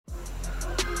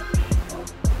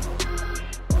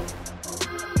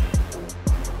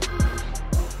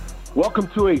Welcome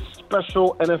to a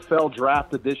special NFL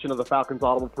Draft edition of the Falcons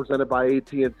Audible presented by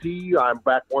AT&T. I'm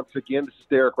back once again. This is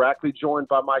Derek Rackley, joined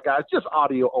by my guys, just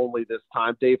audio only this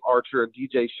time, Dave Archer and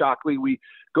DJ Shockley. We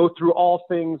go through all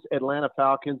things Atlanta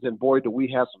Falcons, and boy, do we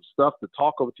have some stuff to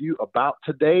talk with you about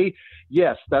today.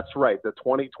 Yes, that's right, the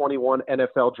 2021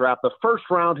 NFL Draft. The first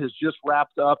round has just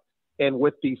wrapped up, and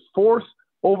with the fourth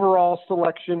overall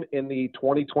selection in the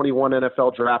 2021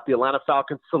 NFL Draft, the Atlanta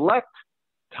Falcons select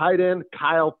tight end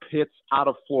Kyle Pitts out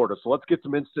of Florida. So let's get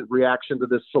some instant reaction to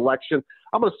this selection.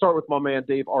 I'm going to start with my man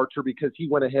Dave Archer because he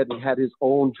went ahead and had his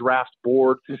own draft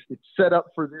board set up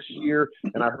for this year,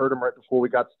 and I heard him right before we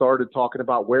got started talking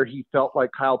about where he felt like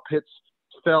Kyle Pitts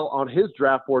fell on his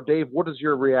draft board. Dave, what is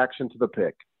your reaction to the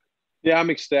pick? Yeah, I'm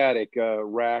ecstatic,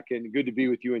 Rack, and good to be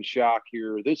with you in Shock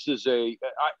here. This is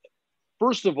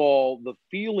first of all, the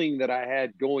feeling that I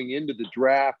had going into the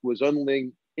draft was unlike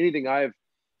anything I've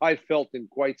felt in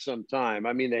quite some time.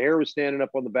 I mean, the hair was standing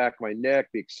up on the back of my neck,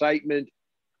 the excitement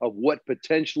of what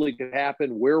potentially could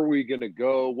happen, where were we going to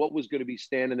go, what was going to be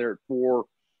standing there at 4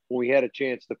 when we had a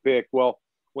chance to pick. Well,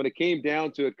 when it came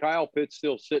down to it, Kyle Pitts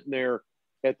still sitting there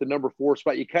at the number 4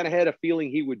 spot. You kind of had a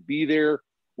feeling he would be there,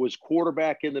 was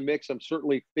quarterback in the mix. I'm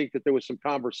certainly think that there was some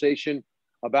conversation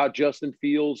about Justin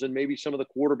Fields and maybe some of the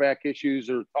quarterback issues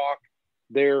or talk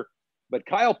there. But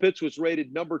Kyle Pitts was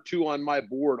rated number 2 on my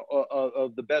board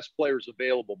of the best players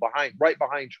available, right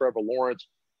behind Trevor Lawrence.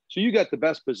 So you got the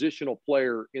best positional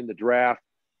player in the draft,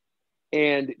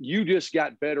 and you just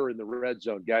got better in the red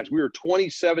zone, guys. We were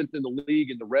 27th in the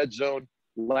league in the red zone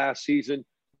last season.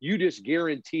 You just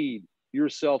guaranteed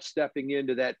yourself stepping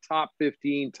into that top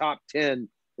 15, top 10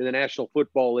 in the National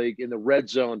Football League in the red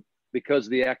zone because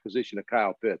of the acquisition of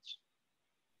Kyle Pitts.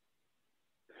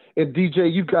 And DJ,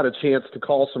 you've got a chance to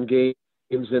call some games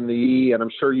in the E, and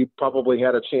I'm sure you probably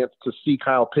had a chance to see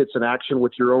Kyle Pitts in action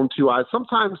with your own 2 eyes.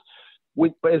 Sometimes,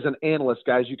 as an analyst,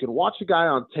 guys, you can watch a guy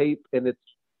on tape, and it's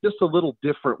just a little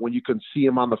different when you can see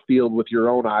him on the field with your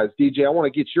own eyes. DJ, I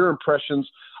want to get your impressions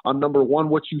on, number one,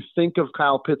 what you think of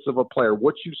Kyle Pitts of a player,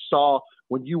 what you saw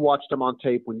when you watched him on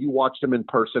tape, when you watched him in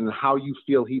person, and how you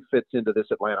feel he fits into this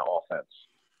Atlanta offense.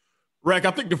 Rack,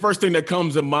 I think the first thing that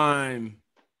comes to mind,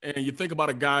 and you think about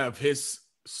a guy of his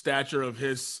stature, of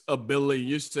his ability,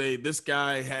 you say this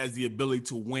guy has the ability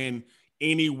to win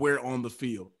anywhere on the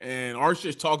field. And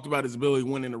Archer's talked about his ability to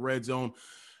win in the red zone,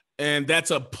 and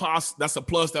that's a plus, that's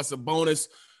a bonus.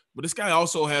 But this guy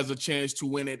also has a chance to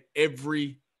win at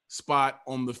every spot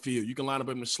on the field. You can line up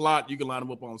in the slot, you can line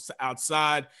him up on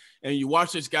outside, and you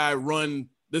watch this guy run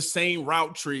the same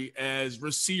route tree as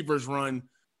receivers run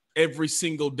every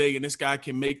single day, and this guy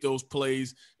can make those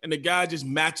plays, and the guy just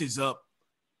matches up.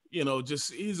 He's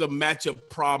a matchup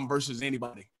problem versus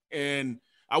anybody. And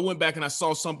I went back and I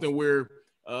saw something where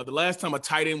the last time a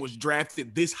tight end was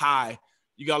drafted this high,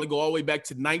 you got to go all the way back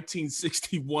to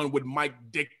 1961 with Mike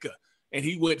Ditka, and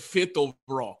he went 5th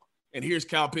overall. And here's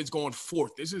Kyle Pitts going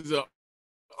 4th. This is an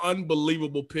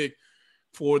unbelievable pick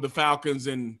for the Falcons,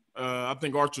 and I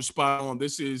think Archer's spot on.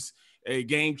 This is a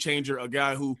game changer, a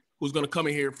guy who's going to come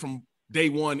in here from day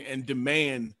one and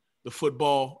demand the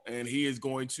football, and he is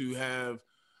going to have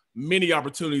many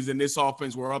opportunities in this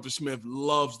offense where Arthur Smith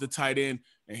loves the tight end,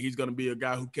 and he's going to be a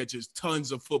guy who catches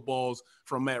tons of footballs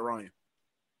from Matt Ryan.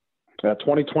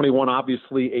 2021,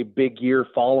 obviously a big year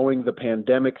following the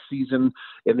pandemic season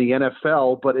in the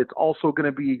NFL, but it's also going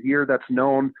to be a year that's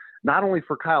known not only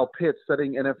for Kyle Pitts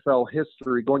setting NFL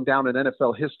history, going down in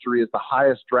NFL history as the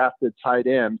highest drafted tight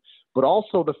end, but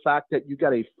also the fact that you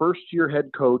got a first-year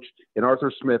head coach in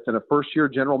Arthur Smith and a first-year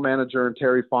general manager in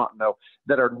Terry Fontenot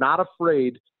that are not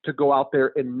afraid to go out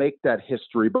there and make that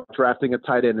history by drafting a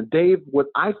tight end. And Dave, what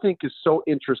I think is so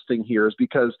interesting here is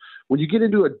because when you get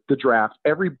into the draft,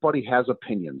 everybody has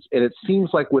opinions. And it seems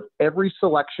like with every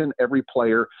selection, every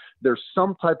player, there's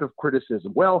some type of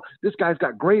criticism. Well, this guy's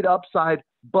got great upside,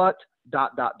 but ...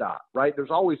 right? There's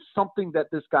always something that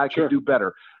this guy could do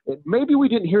better. And maybe we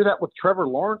didn't hear that with Trevor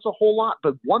Lawrence a whole lot,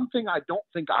 but one thing I don't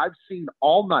think I've seen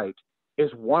all night is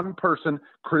one person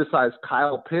criticize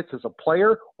Kyle Pitts as a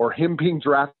player or him being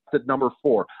drafted number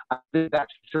 4. I think that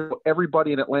should show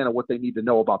everybody in Atlanta what they need to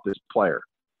know about this player.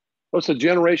 Well, it's a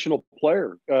generational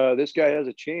player. This guy has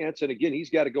a chance, and again,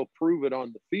 he's got to go prove it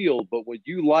on the field. But would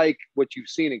you like what you've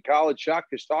seen in college? Shock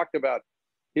has talked about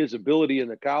his ability in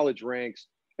the college ranks.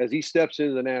 As he steps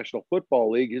into the National Football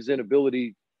League, his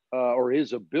ability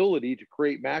to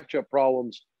create matchup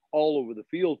problems all over the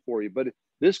field for you. But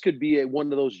this could be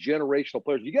one of those generational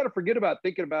players. You got to forget about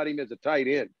thinking about him as a tight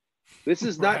end. This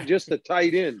is not just a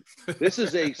tight end. This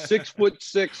is a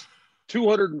 6'6",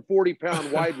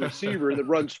 240-pound wide receiver that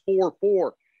runs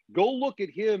 4.4. Go look at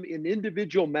him in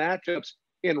individual matchups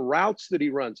and routes that he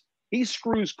runs. He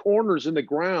screws corners in the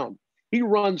ground. He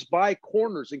runs by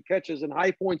corners and catches and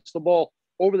high points the ball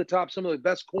over the top. Some of the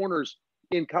best corners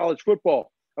in college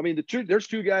football. I mean, there's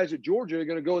two guys at Georgia are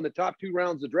going to go in the top 2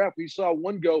 rounds of the draft. We saw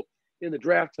one go in the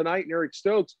draft tonight, and Eric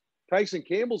Stokes. Tyson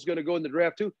Campbell's going to go in the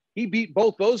draft too. He beat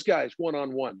both those guys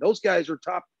one-on-one. Those guys are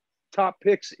top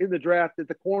picks in the draft at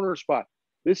the corner spot.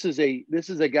 This is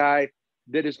a guy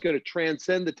that is going to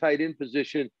transcend the tight end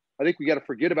position. I think we got to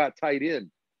forget about tight end.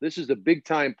 This is a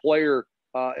big-time player,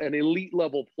 an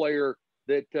elite-level player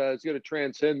that is going to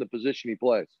transcend the position he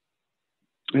plays.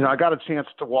 I got a chance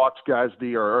to watch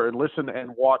or listen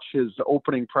and watch his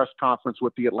opening press conference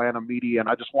with the Atlanta media, and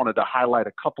I just wanted to highlight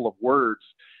a couple of words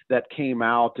that came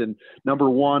out. And number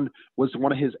one was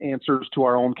one of his answers to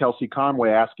our own Kelsey Conway,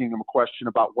 asking him a question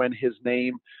about when his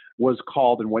name was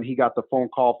called and when he got the phone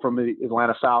call from the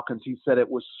Atlanta Falcons. He said it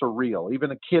was surreal.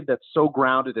 Even a kid that's so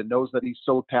grounded and knows that he's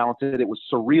so talented, it was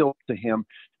surreal to him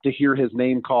to hear his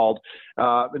name called.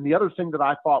 And the other thing that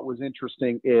I thought was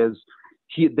interesting is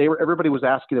everybody was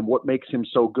asking him what makes him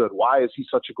so good. Why is he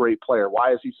such a great player?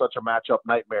 Why is he such a matchup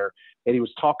nightmare? And he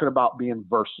was talking about being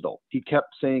versatile. He kept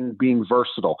saying being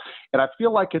versatile. And I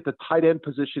feel like at the tight end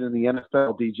position in the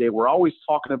NFL, DJ, we're always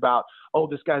talking about, oh,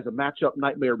 this guy's a matchup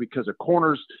nightmare because a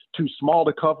corner's too small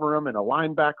to cover him and a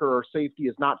linebacker or safety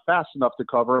is not fast enough to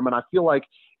cover him. And I feel like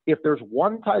if there's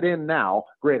one tight end now,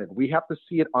 granted, we have to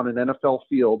see it on an NFL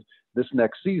field this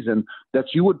next season, that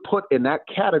you would put in that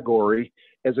category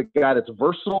as a guy that's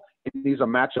versatile and he's a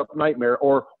matchup nightmare,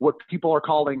 or what people are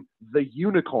calling the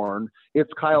unicorn,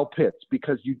 it's Kyle Pitts,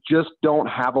 because you just don't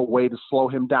have a way to slow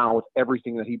him down with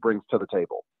everything that he brings to the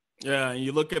table. Yeah, and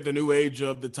you look at the new age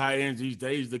of the tight ends these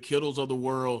days, the Kittles of the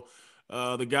world,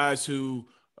 the guys who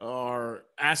are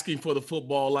asking for the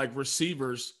football like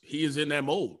receivers, he is in that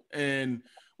mold. And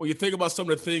when you think about some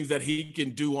of the things that he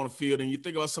can do on the field and you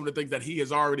think about some of the things that he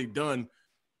has already done,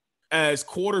 as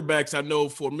quarterbacks, I know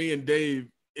for me and Dave,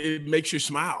 it makes you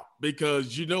smile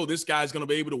because this guy's going to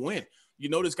be able to win.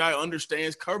 This guy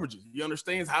understands coverages. He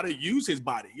understands how to use his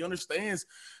body. He understands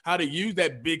how to use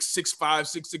that big 6'5",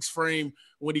 6'6" frame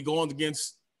when he going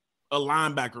against a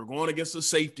linebacker, going against a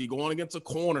safety, going against a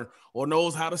corner, or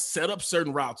knows how to set up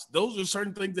certain routes. Those are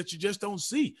certain things that you just don't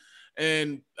see.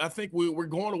 And I think we're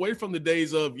going away from the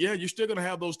days of, you're still going to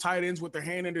have those tight ends with their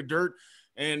hand in the dirt,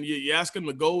 and you ask them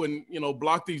to go and,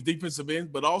 block these defensive ends.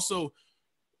 But also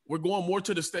we're going more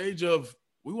to the stage of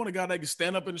we want a guy that can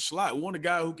stand up in the slot. We want a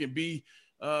guy who can be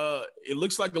it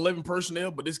looks like 11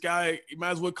 personnel, but this guy, you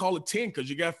might as well call it 10 because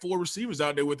you got 4 receivers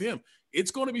out there with him.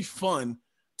 It's going to be fun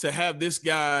to have this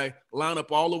guy line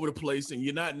up all over the place and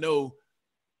you not know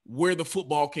where the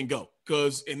football can go.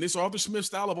 Because in this Arthur Smith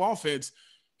style of offense,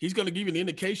 he's going to give you an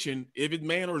indication if it's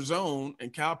man or zone,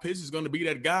 and Kyle Pitts is going to be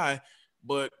that guy.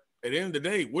 But at the end of the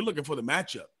day, we're looking for the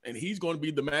matchup, and he's going to be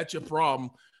the matchup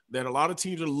problem that a lot of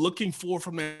teams are looking for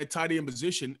from that tight end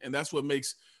position, and that's what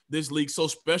makes this league so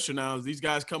special now is these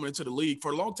guys coming into the league.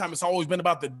 For a long time, it's always been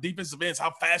about the defensive ends,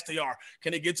 how fast they are.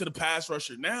 Can they get to the pass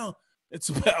rusher? Now it's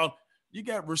about you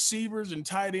got receivers and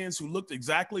tight ends who looked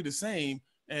exactly the same,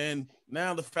 and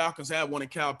now the Falcons have one in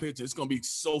Kyle Pitts. It's going to be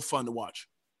so fun to watch.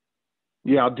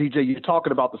 Yeah, DJ, you're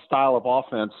talking about the style of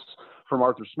offense from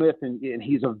Arthur Smith, and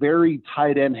he's a very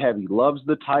tight end heavy, loves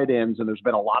the tight ends, and there's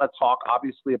been a lot of talk,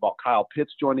 obviously, about Kyle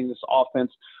Pitts joining this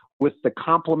offense with the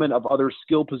complement of other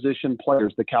skill position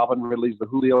players, the Calvin Ridleys, the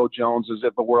Julio Joneses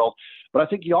of the world. But I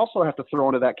think you also have to throw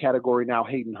into that category now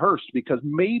Hayden Hurst, because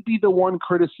maybe the one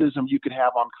criticism you could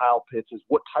have on Kyle Pitts is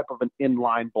what type of an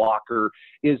inline blocker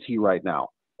is he right now?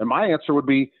 And my answer would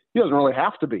be, he doesn't really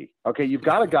have to be. Okay, you've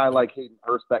got a guy like Hayden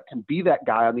Hurst that can be that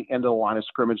guy on the end of the line of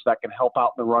scrimmage that can help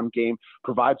out in the run game,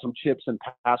 provide some chips and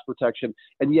pass protection.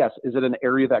 And yes, is it an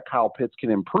area that Kyle Pitts can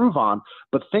improve on?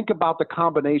 But think about the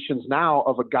combinations now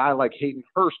of a guy like Hayden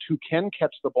Hurst who can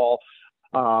catch the ball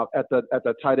at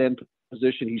the tight end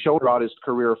position. He showed throughout his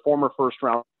career, former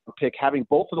first-round pick, having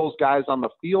both of those guys on the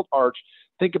field arch.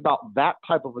 Think about that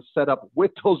type of a setup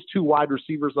with those 2 wide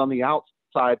receivers on the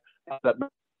outside that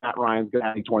Matt Ryan's going to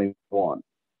have in 2021.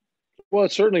 Well,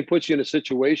 it certainly puts you in a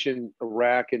situation,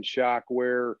 Rack and Shock,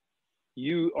 where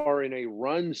you are in a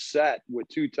run set with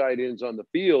 2 tight ends on the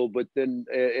field. But then,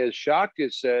 as Shock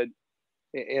just said,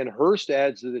 and Hurst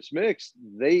adds to this mix,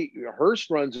 Hurst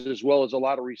runs as well as a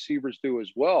lot of receivers do as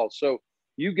well. So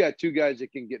you've got 2 guys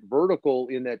that can get vertical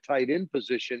in that tight end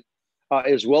position,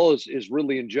 as well as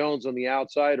Ridley and Jones on the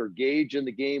outside, or Gage in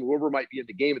the game, whoever might be in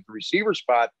the game at the receiver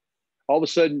spot. All of a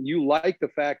sudden you like the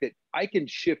fact that I can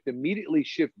immediately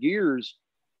shift gears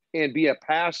and be a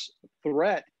pass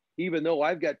threat even though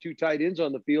I've got two tight ends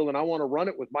on the field and I want to run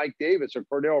it with Mike Davis or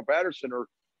Cordell Patterson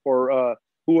or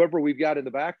whoever we've got in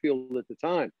the backfield at the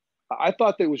time. I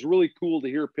thought that was really cool to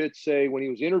hear Pitts say when he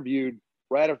was interviewed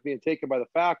right after being taken by the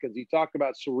Falcons. He talked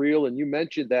about surreal, and you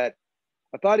mentioned that.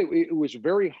 I thought it was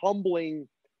very humbling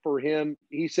for him.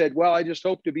 He said, well, I just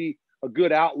hope to be a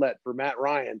good outlet for Matt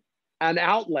Ryan. An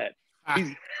outlet.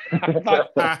 I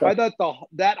thought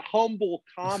that humble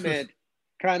comment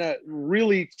kind of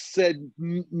really said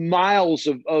miles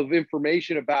of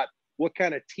information about what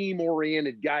kind of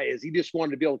team-oriented guy is. He just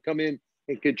wanted to be able to come in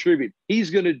and contribute. He's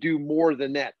going to do more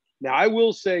than that. Now, I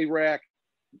will say, Rack,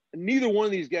 neither one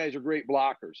of these guys are great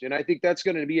blockers, and I think that's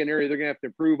going to be an area they're going to have to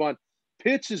improve on.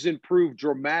 Pitts has improved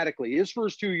dramatically. His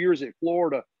first 2 years at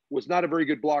Florida was not a very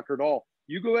good blocker at all.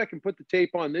 You go back and put the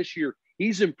tape on this year,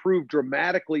 he's improved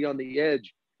dramatically on the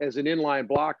edge as an inline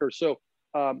blocker. So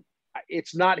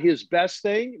it's not his best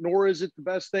thing, nor is it the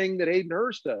best thing that Hayden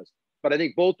Hurst does. But I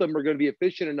think both of them are going to be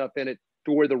efficient enough in it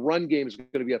to where the run game is going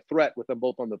to be a threat with them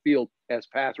both on the field as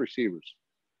pass receivers.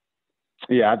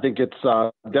 Yeah, I think it's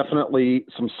definitely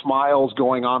some smiles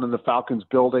going on in the Falcons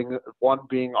building. One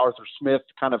being Arthur Smith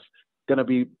kind of going to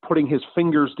be putting his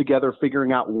fingers together,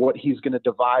 figuring out what he's going to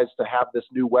devise to have this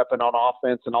new weapon on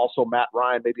offense. And also Matt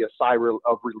Ryan, maybe a sigh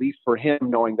of relief for him,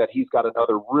 knowing that he's got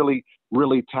another really,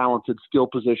 really talented skill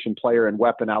position player and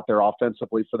weapon out there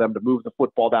offensively for them to move the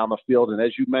football down the field. And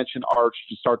as you mentioned, Arch,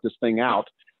 to start this thing out,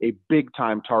 a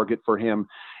big-time target for him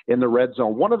in the red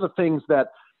zone. One of the things that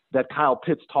Kyle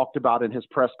Pitts talked about in his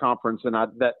press conference, and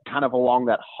that kind of along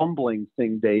that humbling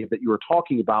thing, Dave, that you were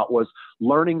talking about, was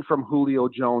learning from Julio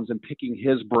Jones and picking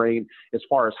his brain as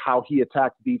far as how he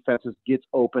attacks defenses, gets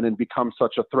open, and becomes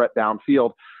such a threat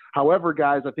downfield. However,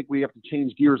 guys, I think we have to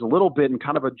change gears a little bit and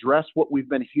kind of address what we've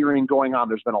been hearing going on.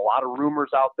 There's been a lot of rumors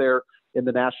out there in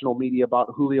the national media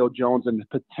about Julio Jones and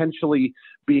potentially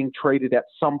being traded at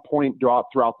some point throughout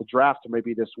the draft or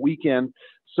maybe this weekend.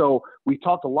 So we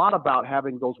talked a lot about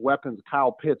having those weapons,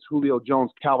 Kyle Pitts, Julio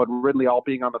Jones, Calvin Ridley, all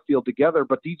being on the field together.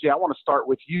 But, DJ, I want to start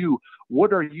with you.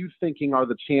 What are you thinking are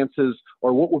the chances,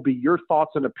 or what would be your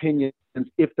thoughts and opinions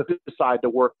if they decide to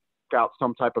work out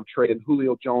some type of trade and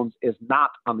Julio Jones is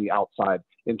not on the outside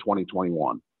in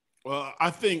 2021? Well,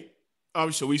 I think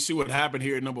obviously we see what happened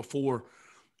here at number 4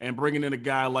 and bringing in a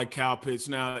guy like Kyle Pitts.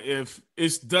 Now, if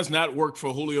it does not work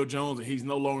for Julio Jones and he's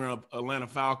no longer an Atlanta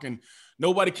Falcon,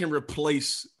 nobody can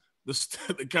replace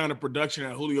the kind of production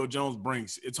that Julio Jones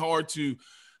brings. It's hard to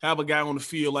have a guy on the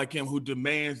field like him who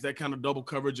demands that kind of double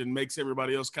coverage and makes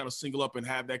everybody else kind of single up and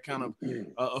have that kind of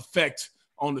effect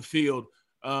on the field.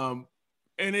 And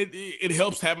it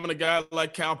helps having a guy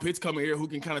like Kyle Pitts coming here who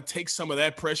can kind of take some of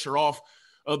that pressure off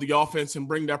of the offense and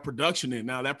bring that production in.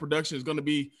 Now, that production is going to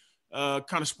be kind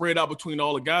of spread out between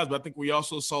all the guys, but I think we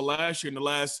also saw last year in the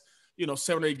last,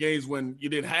 7 or 8 games when you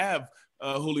didn't have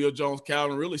Julio Jones,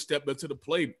 Calvin really stepped up to the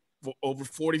plate for over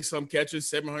 40-some catches,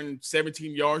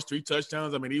 717 yards, 3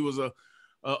 touchdowns. I mean, he was a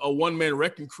one-man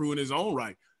wrecking crew in his own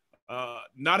right.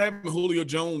 Not having Julio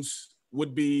Jones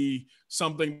would be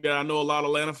something that I know a lot of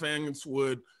Atlanta fans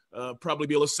would probably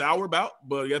be a little sour about,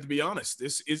 but you have to be honest.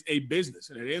 This is a business.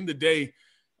 And at the end of the day,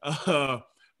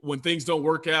 when things don't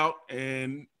work out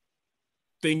and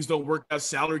things don't work out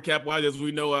salary cap wise, as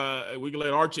we know, we can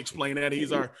let Arch explain that.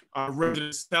 He's our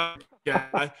resident salary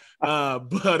guy.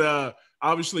 But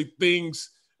obviously things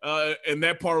in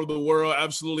that part of the world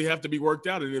absolutely have to be worked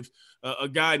out. And if a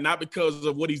guy, not because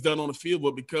of what he's done on the field,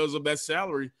 but because of that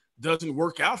salary, doesn't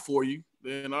work out for you,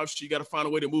 then obviously you got to find a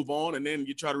way to move on, and then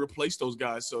you try to replace those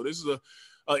guys. So this is a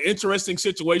interesting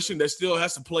situation that still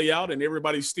has to play out, and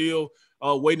everybody's still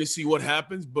waiting to see what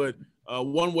happens. But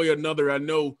one way or another, I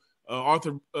know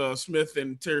Arthur Smith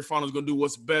and Terry Fontenot going to do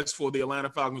what's best for the Atlanta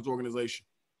Falcons organization.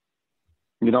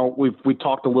 We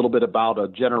talked a little bit about a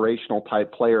generational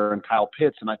type player in Kyle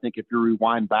Pitts, and I think if you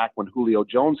rewind back when Julio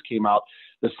Jones came out,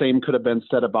 the same could have been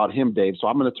said about him, Dave. So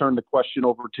I'm going to turn the question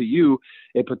over to you,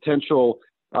 a potential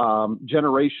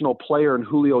generational player in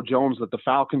Julio Jones that the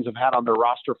Falcons have had on their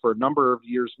roster for a number of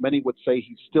years. Many would say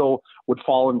he still would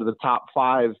fall into the top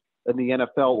 5 in the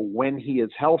NFL when he is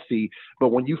healthy. But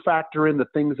when you factor in the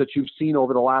things that you've seen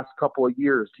over the last couple of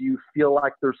years, do you feel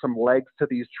like there's some legs to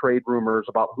these trade rumors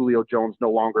about Julio Jones no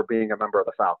longer being a member of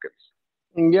the Falcons?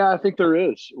 Yeah, I think there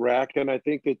is, Rack. And I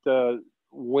think that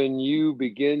when you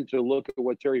begin to look at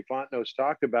what Terry Fontenot's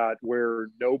talked about, where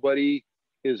nobody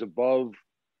is above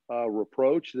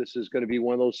reproach, this is going to be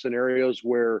one of those scenarios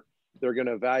where they're going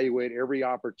to evaluate every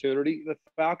opportunity. The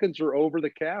Falcons are over the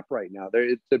cap right now.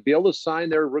 To be able to sign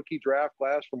their rookie draft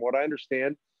class, from what I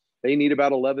understand, they need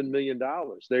about $11 million.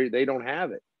 They don't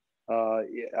have it.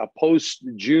 A post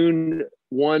June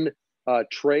 1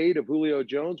 trade of Julio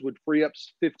Jones would free up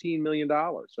 $15 million.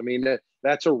 I mean,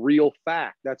 that's a real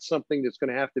fact. That's something that's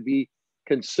going to have to be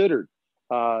considered.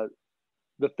 The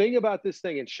thing about this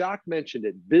thing, and Shock mentioned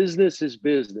it, business is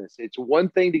business. It's one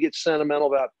thing to get sentimental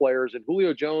about players, and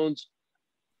Julio Jones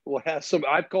will have some.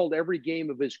 I've called every game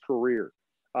of his career.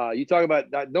 You talk about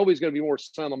that, nobody's going to be more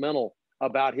sentimental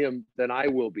about him than I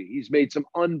will be. He's made some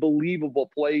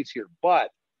unbelievable plays here, but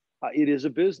it is a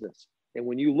business. And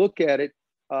when you look at it,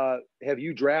 have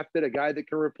you drafted a guy that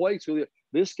can replace Julio?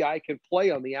 This guy can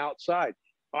play on the outside.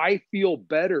 I feel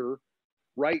better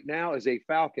right now as a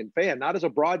Falcon fan, not as a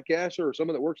broadcaster or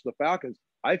someone that works for the Falcons.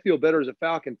 I feel better as a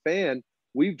Falcon fan.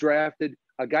 We've drafted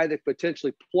a guy that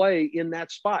potentially play in that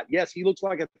spot. Yes, he looks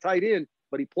like a tight end,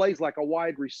 but he plays like a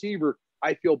wide receiver.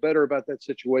 I feel better about that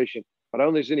situation. But I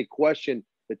don't think there's any question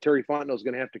that Terry Fontenot is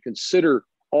going to have to consider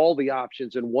all the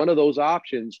options. And one of those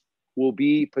options will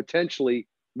be potentially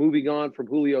moving on from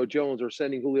Julio Jones or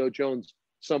sending Julio Jones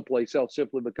someplace else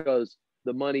simply because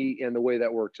the money and the way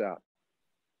that works out.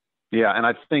 Yeah, and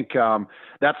I think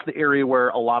that's the area where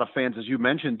a lot of fans, as you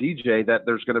mentioned, DJ, that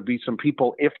there's going to be some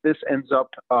people, if this ends up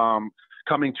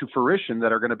coming to fruition,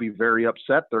 that are going to be very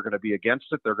upset. They're going to be against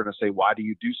it. They're going to say, why do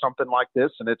you do something like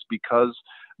this? And it's because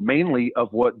mainly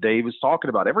of what Dave is talking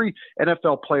about. Every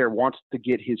NFL player wants to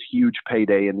get his huge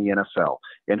payday in the NFL.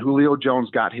 And Julio Jones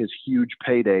got his huge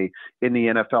payday in the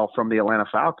NFL from the Atlanta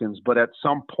Falcons. But at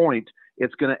some point,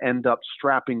 it's going to end up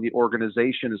strapping the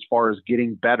organization as far as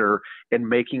getting better and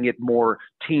making it more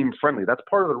team friendly. That's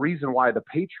part of the reason why the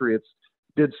Patriots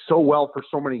did so well for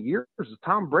so many years. Is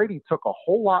Tom Brady took a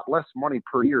whole lot less money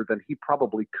per year than he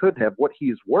probably could have, what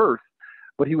he's worth,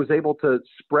 but he was able to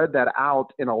spread that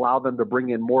out and allow them to bring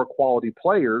in more quality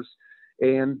players,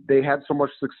 and they had so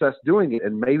much success doing it.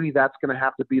 And maybe that's going to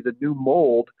have to be the new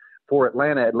mold for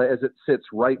Atlanta as it sits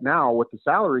right now with the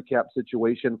salary cap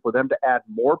situation. For them to add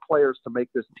more players to make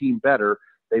this team better,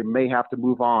 they may have to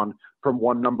move on from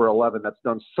one number 11 that's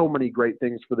done so many great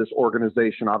things for this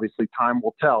organization. Obviously, time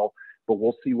will tell, but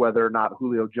we'll see whether or not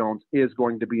Julio Jones is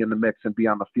going to be in the mix and be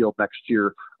on the field next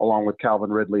year, along with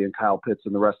Calvin Ridley and Kyle Pitts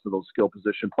and the rest of those skill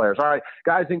position players. All right,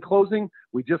 guys, in closing,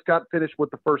 we just got finished with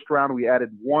the first round. We added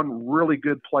one really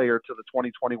good player to the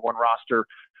 2021 roster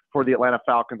for the Atlanta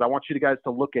Falcons. I want you guys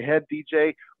to look ahead,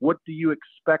 DJ. What do you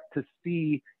expect to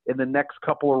see in the next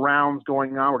couple of rounds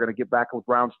going on? We're going to get back with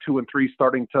rounds 2 and 3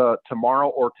 starting tomorrow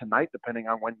or tonight, depending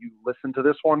on when you listen to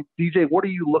this one. DJ, what are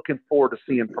you looking forward to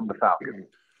seeing from the Falcons?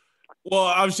 Well,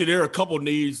 obviously, there are a couple of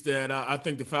needs that I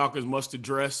think the Falcons must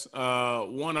address.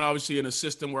 One, obviously, in a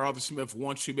system where Arthur Smith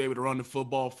wants to be able to run the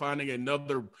football, finding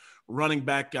another running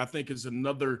back, I think, is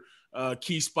another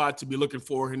key spot to be looking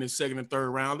for in the second and third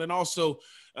round. And also,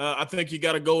 I think you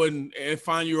got to go and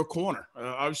find you a corner.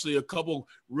 Obviously, a couple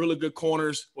really good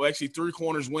corners. Well, actually, 3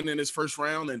 corners went in this first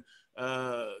round. And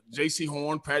J.C.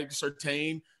 Horn, Patrick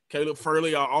Surtain, Caleb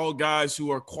Furley are all guys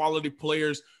who are quality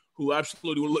players who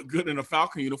absolutely will look good in a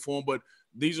Falcon uniform, but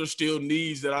these are still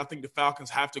needs that I think the Falcons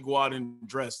have to go out and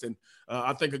address. And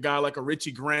I think a guy like a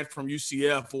Richie Grant from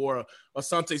UCF or a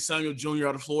Asante Samuel Jr.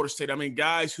 out of Florida State, I mean,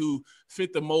 guys who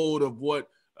fit the mold of what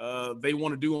they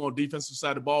want to do on the defensive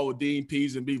side of the ball with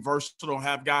DNPs and be versatile and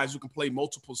have guys who can play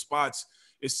multiple spots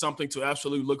is something to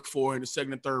absolutely look for in the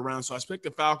second and third round. So I expect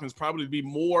the Falcons probably to be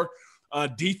more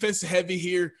defense heavy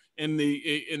here in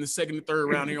the second and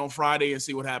third round here on Friday and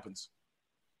see what happens.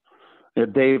 Yeah,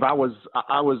 Dave, there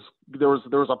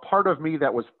was a part of me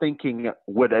that was thinking,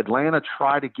 would Atlanta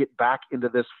try to get back into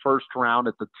this first round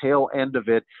at the tail end of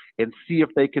it and see if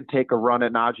they could take a run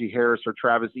at Najee Harris or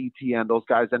Travis Etienne? Those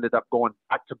guys ended up going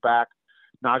back to back.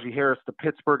 Najee Harris to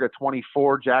Pittsburgh at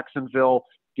 24. Jacksonville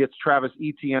gets Travis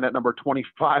Etienne at number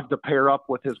 25 to pair up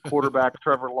with his quarterback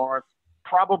Trevor Lawrence.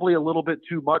 Probably a little bit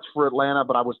too much for Atlanta,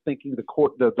 but I was thinking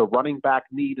the running back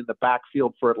need in the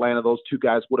backfield for Atlanta, those two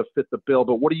guys would have fit the bill.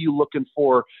 But what are you looking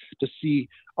for to see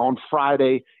on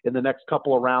Friday in the next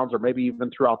couple of rounds, or maybe even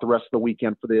throughout the rest of the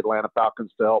weekend, for the Atlanta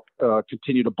Falcons to help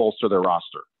continue to bolster their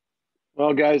roster?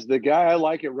 Well, guys, the guy I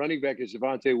like at running back is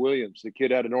Javonte Williams, the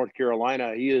kid out of North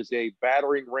Carolina. He is a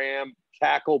battering ram,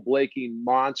 tackle breaking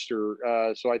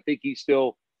monster. So I think he's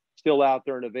still out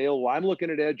there and available. I'm looking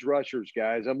at edge rushers,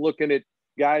 guys. I'm looking at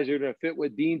guys who are going to fit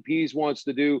what Dean Pease wants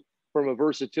to do from a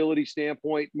versatility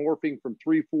standpoint, morphing from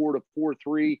 3-4 to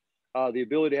 4-3. The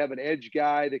ability to have an edge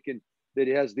guy that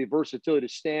has the versatility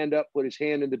to stand up, put his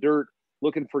hand in the dirt.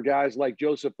 Looking for guys like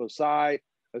Joseph Osai,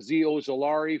 Azeez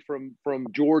Ojulari from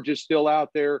Georgia still out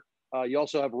there. You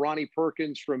also have Ronnie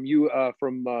Perkins from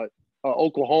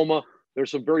Oklahoma.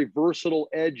 There's some very versatile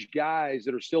edge guys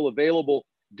that are still available,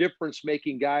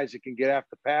 difference-making guys that can get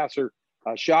after the passer.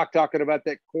 Shock talking about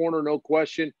that corner, no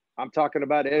question. I'm talking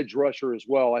about edge rusher as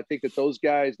well. I think that those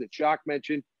guys that Shock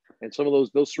mentioned and some of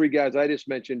those three guys I just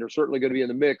mentioned are certainly going to be in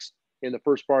the mix in the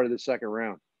first part of the second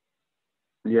round.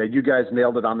 Yeah, you guys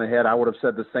nailed it on the head. I would have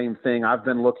said the same thing. I've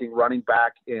been looking running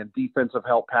back and defensive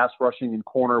help, pass rushing and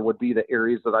corner would be the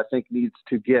areas that I think needs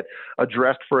to get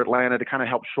addressed for Atlanta to kind of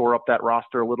help shore up that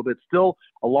roster a little bit. Still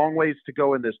a long ways to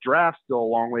go in this draft, still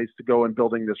a long ways to go in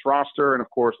building this roster, and of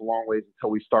course a long ways until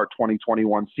we start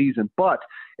 2021 season. But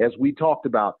as we talked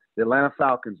about, the Atlanta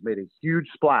Falcons made a huge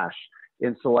splash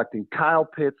in selecting Kyle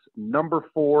Pitts, number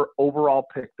 4 overall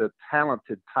pick, the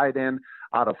talented tight end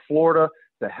out of Florida,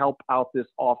 to help out this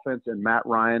offense and Matt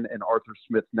Ryan and Arthur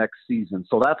Smith next season.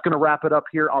 So that's going to wrap it up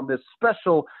here on this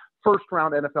special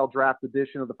first-round NFL Draft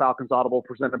edition of the Falcons Audible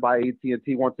presented by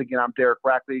AT&T. Once again, I'm Derek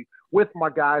Rackley with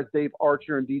my guys Dave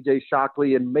Archer and DJ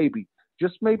Shockley, and maybe,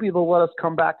 just maybe they'll let us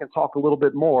come back and talk a little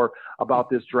bit more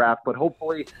about this draft. But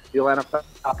hopefully the Atlanta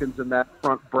Falcons and that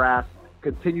front brass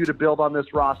continue to build on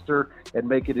this roster and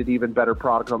make it an even better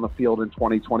product on the field in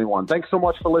 2021. Thanks so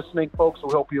much for listening, folks.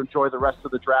 We hope you enjoy the rest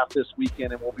of the draft this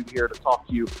weekend, and we'll be here to talk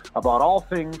to you about all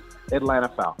things Atlanta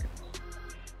Falcons.